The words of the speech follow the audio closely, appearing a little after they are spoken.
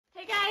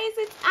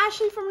it's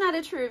Ashley from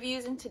Not True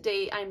Reviews, and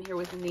today I'm here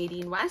with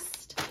Nadine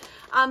West.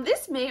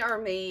 This may or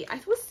may, I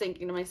was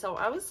thinking to myself,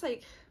 I was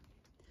like,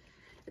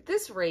 at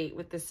this rate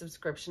with this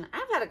subscription,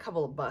 I've had a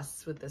couple of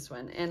busts with this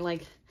one, and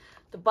like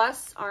the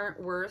busts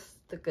aren't worth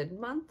the good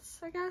months,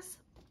 I guess.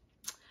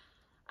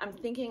 I'm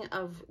thinking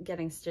of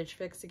getting Stitch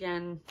Fix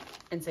again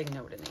and saying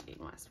no to Nadine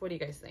West. What do you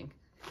guys think?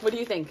 What do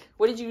you think?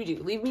 What did you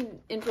do? Leave me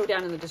info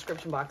down in the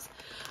description box.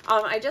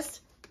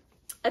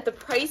 At the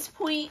price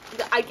point,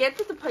 I get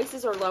that the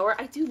prices are lower.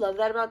 I do love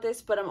that about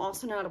this, but I'm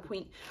also now at a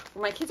point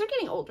where my kids are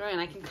getting older and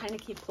I can kind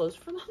of keep clothes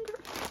for longer.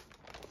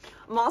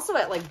 I'm also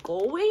at like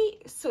goal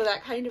weight, so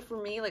that kind of,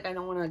 for me, like I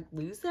don't want to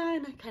lose that,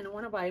 and I kind of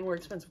want to buy more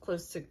expensive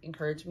clothes to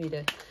encourage me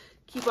to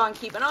keep on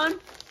keeping on.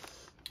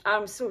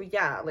 So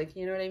yeah, like,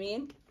 you know what I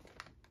mean?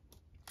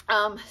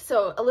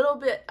 So a little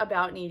bit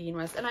about Nadine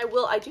West, and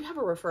I do have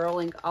a referral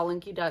link. I'll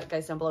link you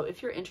guys down below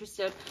if you're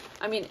interested.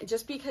 I mean,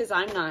 just because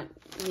I'm not,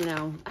 you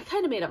know, I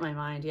kind of made up my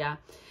mind. Yeah.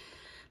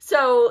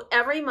 So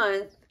every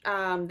month,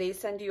 they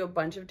send you a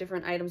bunch of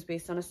different items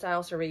based on a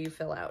style survey you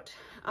fill out.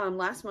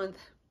 Last month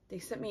they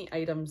sent me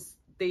items.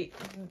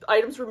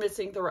 Items were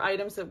missing. There were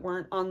items that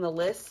weren't on the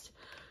list.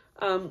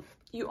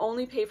 You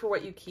only pay for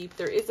what you keep.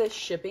 There is a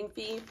shipping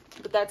fee,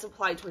 but that's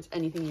applied towards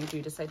anything you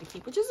do decide to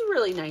keep, which is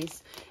really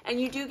nice.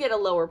 And you do get a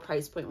lower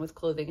price point with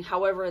clothing.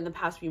 However, in the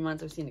past few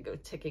months, I've seen it go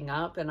ticking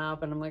up, and I'm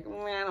like,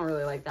 I don't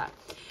really like that.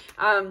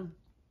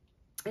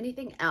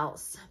 Anything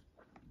else?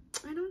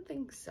 I don't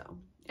think so.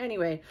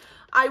 Anyway,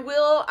 I'm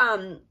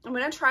going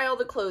to try all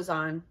the clothes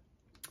on,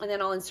 and then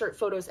I'll insert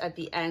photos at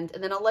the end,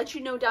 and then I'll let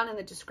you know down in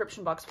the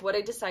description box what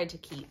I decide to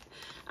keep,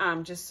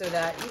 just so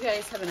that you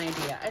guys have an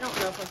idea. I don't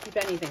know if I'll keep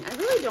anything. I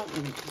really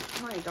don't need,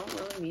 I don't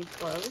really need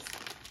clothes.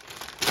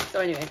 So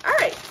anyway, all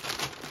right.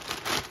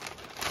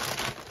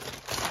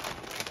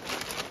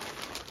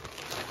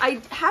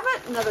 I have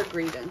another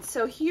grievance.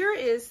 So here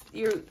is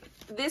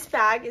this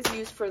bag is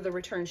used for the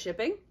return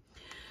shipping,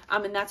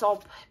 and that's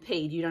all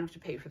paid. You don't have to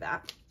pay for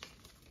that.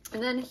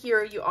 And then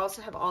here you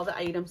also have all the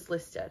items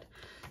listed.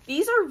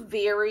 These are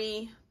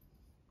very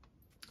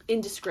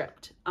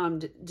indescript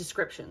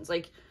descriptions.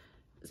 Like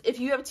if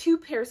you have 2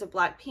 pairs of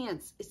black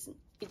pants,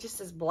 it just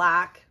says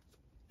black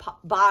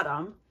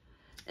bottom,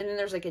 and then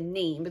there's like a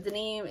name, but the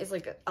name is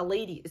like a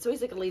lady. It's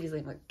always like a lady's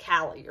name, like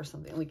Callie or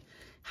something. Like,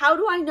 how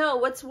do I know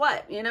what's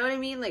what? You know what I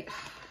mean? Like,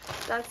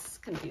 that's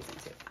confusing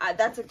too.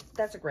 That's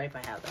a gripe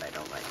I have that I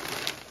don't like.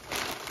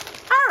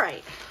 All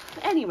right.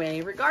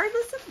 Anyway,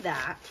 regardless of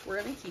that, we're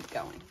gonna keep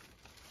going.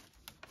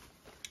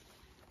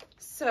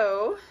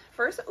 So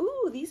first,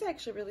 ooh, these I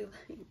actually really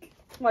like.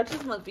 Watch,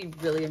 this must be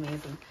really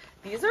amazing.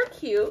 These are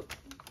cute,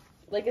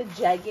 like a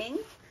jegging.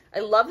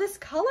 I love this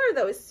color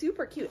though, it's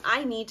super cute.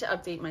 I need to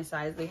update my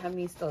size. They have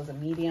me still as a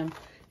medium.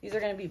 These are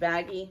gonna be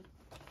baggy.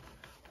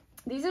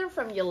 These are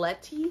from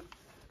Yoleti,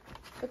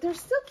 but they're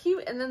still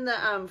cute. And then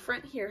the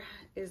front here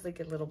is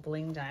like a little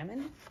bling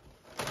diamond.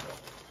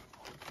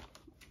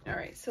 All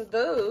right, so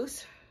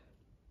those,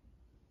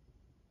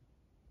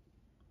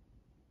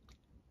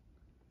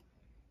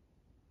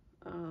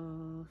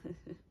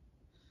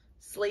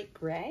 slate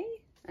gray,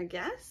 I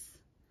guess.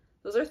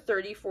 Those are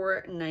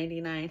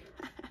 $34.99.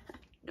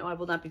 No, I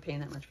will not be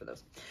paying that much for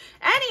those.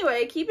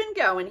 Anyway, keeping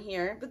going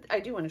here, but I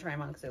do want to try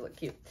them on because they look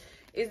cute.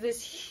 Is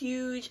this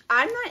huge,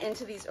 I'm not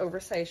into these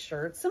oversized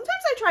shirts. Sometimes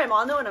I try them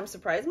on though and I'm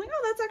surprised. I'm like,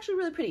 oh, that's actually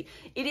really pretty.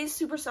 It is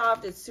super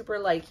soft. It's super,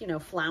 like, you know,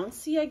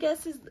 flouncy, I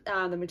guess, is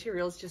the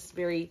material is just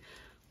very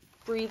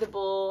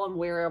breathable and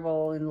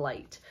wearable and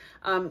light.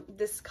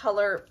 This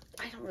color,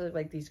 I don't really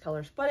like these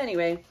colors, but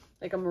anyway,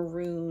 like a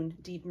maroon,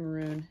 deep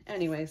maroon.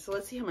 Anyway, so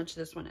let's see how much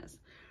this one is.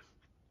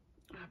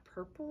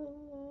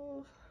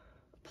 Purple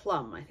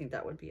plum, I think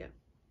that would be it.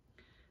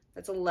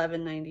 That's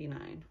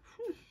 $11.99.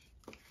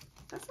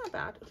 That's not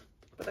bad.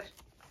 But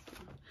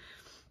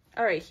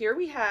all right, here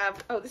we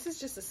have, oh, this is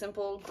just a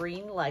simple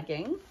green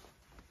legging.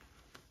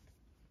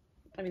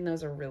 I mean,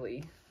 those are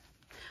really,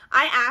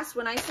 I asked,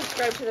 when I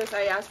subscribed to this,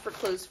 I asked for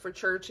clothes for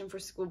church and for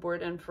school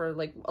board and for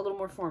like a little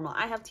more formal.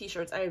 I have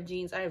t-shirts, I have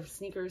jeans, I have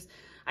sneakers,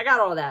 I got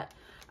all of that.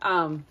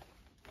 I'm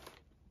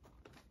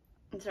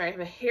sorry, I have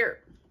a hair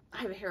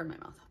in my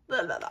mouth.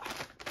 Blah, blah,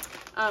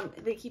 blah.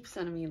 They keep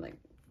sending me like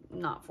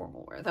not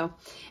formal wear though,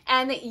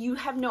 and you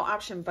have no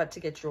option but to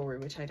get jewelry,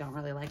 which I don't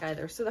really like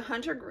either. So the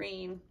hunter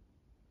green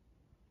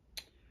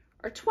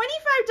are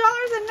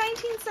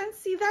 $25.19.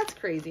 See, that's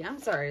crazy. I'm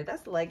sorry,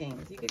 that's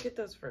leggings. You could get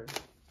those for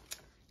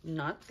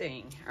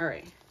nothing. All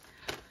right,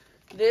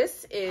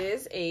 this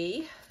is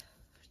a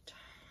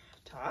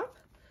top.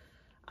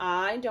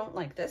 I don't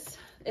like this.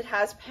 It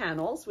has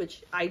panels,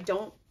 which I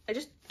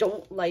just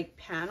don't like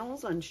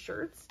panels on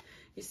shirts.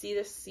 You see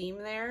this seam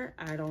there?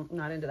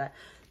 Not into that.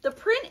 The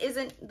print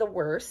isn't the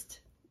worst.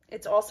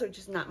 It's also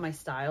just not my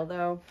style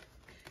though.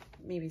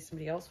 Maybe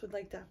somebody else would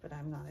like that, but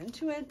I'm not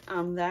into it.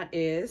 That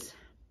is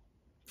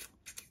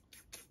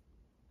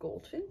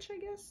Goldfinch, I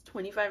guess.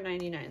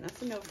 $25.99.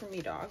 That's a no from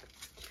me, dog.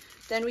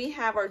 Then we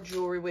have our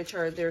jewelry, which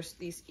are, there's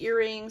these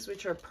earrings,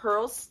 which are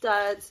pearl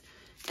studs.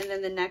 And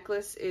then the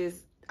necklace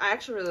is, I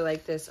actually really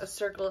like this, a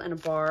circle and a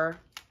bar.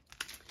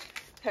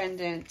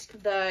 pendant.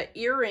 The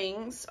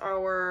earrings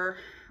are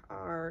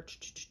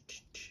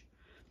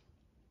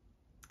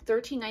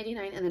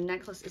 $13.99 and the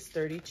necklace is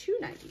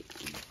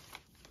 $32.99.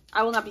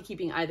 I will not be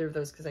keeping either of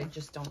those because I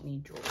just don't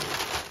need jewelry.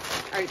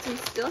 All right, so we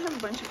still have a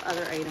bunch of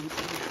other items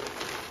in here.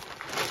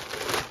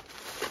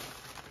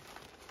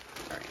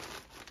 All right.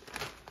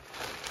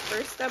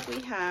 First up,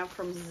 we have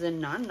from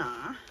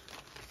Zenana.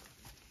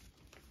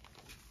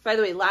 By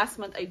the way, last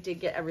month I did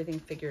get everything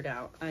figured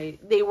out.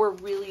 They were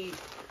really,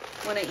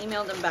 when I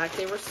emailed them back,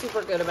 they were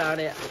super good about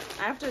it.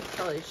 I have to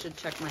probably should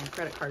check my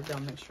credit card bill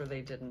and make sure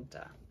they didn't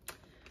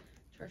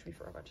charge me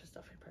for a bunch of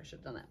stuff. I probably should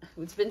have done that.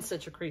 It's been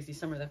such a crazy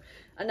summer though.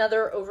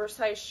 Another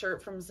oversized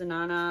shirt from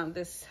Zenana.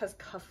 This has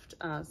cuffed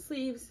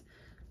sleeves.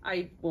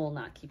 I will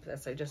not keep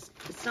this.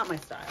 It's not my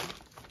style.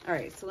 All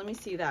right, so let me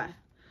see that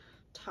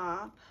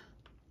top.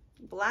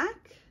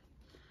 Black.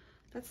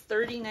 That's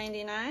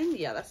 $30.99.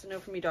 Yeah, that's a no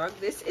for me, dog.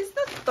 This is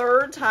the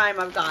third time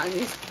I've gotten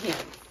these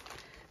pants.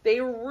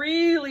 They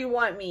really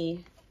want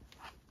me.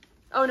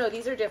 Oh no,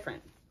 these are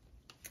different.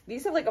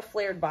 These have like a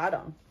flared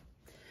bottom.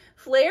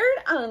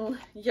 Flared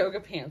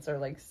yoga pants are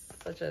like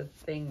such a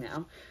thing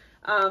now.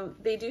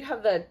 They do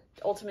have the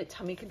ultimate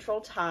tummy control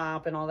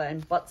top and all that,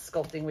 and butt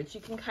sculpting, which you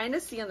can kind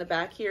of see on the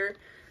back here,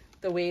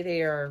 the way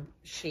they are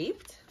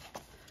shaped.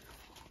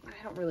 I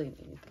don't really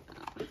need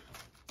that.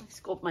 I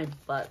sculpt my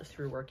butt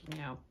through working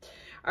out.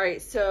 All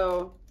right,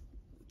 so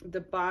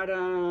the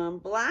bottom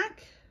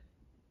black.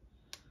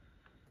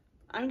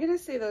 I'm gonna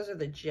say those are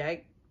the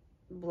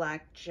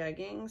black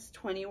jeggings,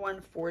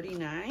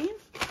 $21.49.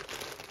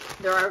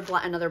 There are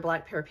another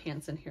black pair of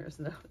pants in here,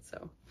 though.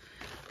 So,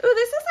 oh,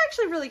 this is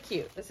actually really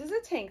cute. This is a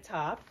tank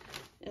top,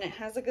 and it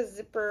has like a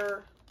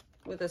zipper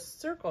with a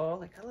circle.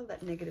 Like, I love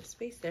that negative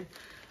space there.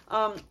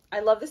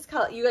 I love this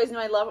color. You guys know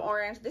I love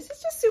orange. This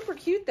is just super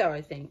cute, though,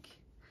 I think.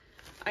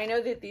 I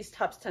know that these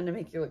tops tend to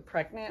make you look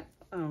pregnant,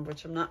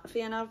 which I'm not a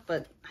fan of,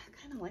 but I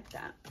kind of like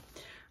that.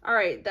 All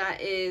right,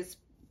 that is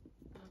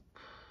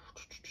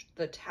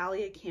the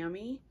Talia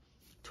Cami,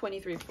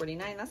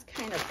 $23.49. That's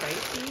kind of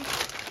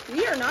pricey.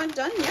 We are not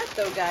done yet,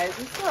 though, guys.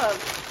 We still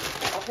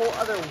have a whole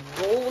other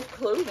roll of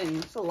clothing.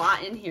 There's a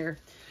lot in here.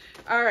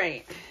 All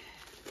right.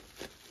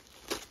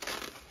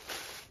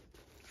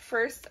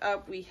 First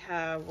up, we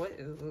have, what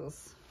is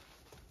this?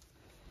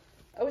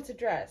 Oh, it's a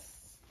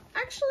dress.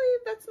 Actually,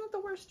 that's not the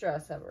worst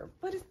dress ever,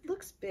 but it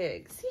looks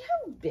big. See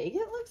how big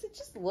it looks? It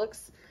just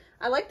looks,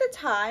 I like the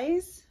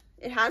ties.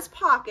 It has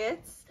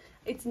pockets.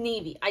 It's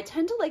navy. I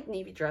tend to like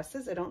navy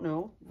dresses. I don't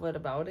know what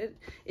about it.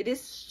 It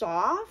is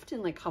soft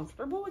and like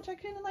comfortable, which I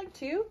kind of like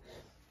too.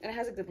 And it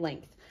has a good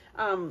length.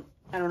 I don't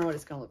know what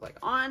it's going to look like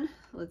on.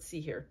 Let's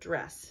see here.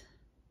 Dress.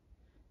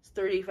 It's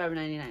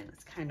 $35.99.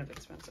 That's kind of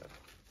expensive.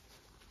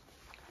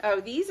 Oh,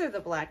 these are the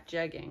black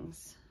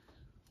jeggings.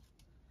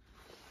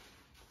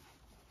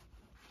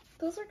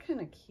 Those are kind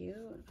of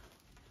cute,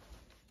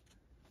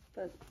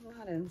 but I'm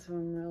not into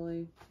them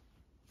really.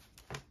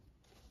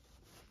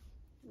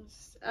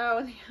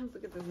 Oh,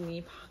 look at this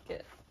knee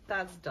pocket.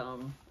 That's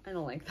dumb. I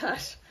don't like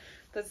that.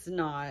 That's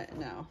not,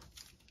 no.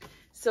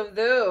 So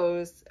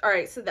those, all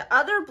right, so the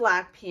other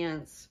black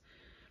pants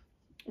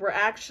were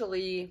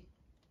actually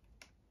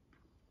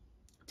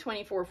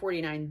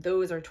 $24.49.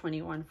 Those are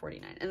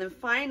 $21.49. And then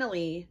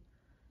finally,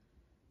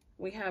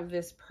 we have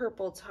this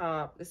purple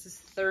top. This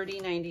is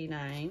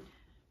 $30.99.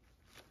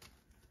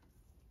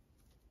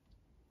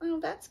 Oh,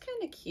 that's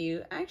kind of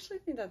cute. I actually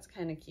think that's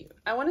kind of cute.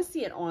 I want to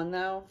see it on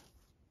though.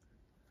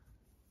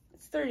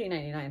 It's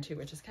 $30.99 too,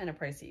 which is kind of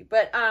pricey.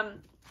 But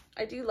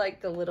I do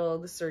like the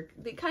circle.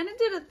 They kind of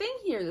did a thing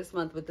here this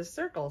month with the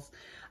circles.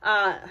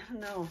 I don't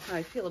know how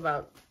I feel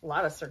about a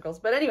lot of circles.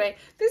 But anyway,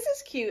 this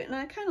is cute and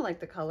I kind of like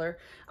the color.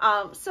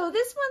 So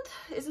this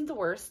month isn't the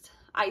worst.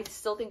 I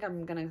still think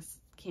I'm going to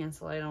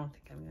cancel. I don't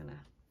think I'm going to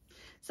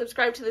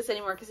subscribe to this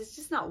anymore because it's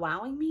just not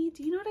wowing me.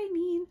 Do you know what I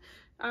mean?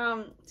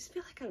 I just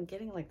feel like I'm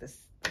getting like this,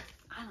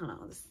 I don't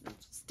know,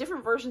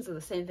 different versions of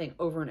the same thing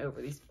over and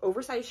over. These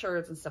oversized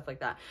shirts and stuff like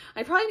that.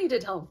 I probably need to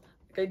tell them,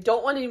 like, I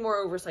don't want any more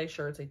oversized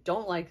shirts. I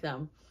don't like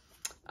them.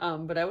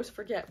 But I always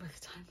forget by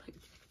the time I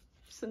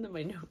send them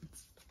my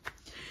notes.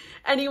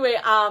 Anyway,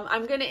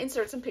 I'm going to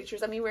insert some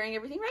pictures of me wearing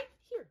everything right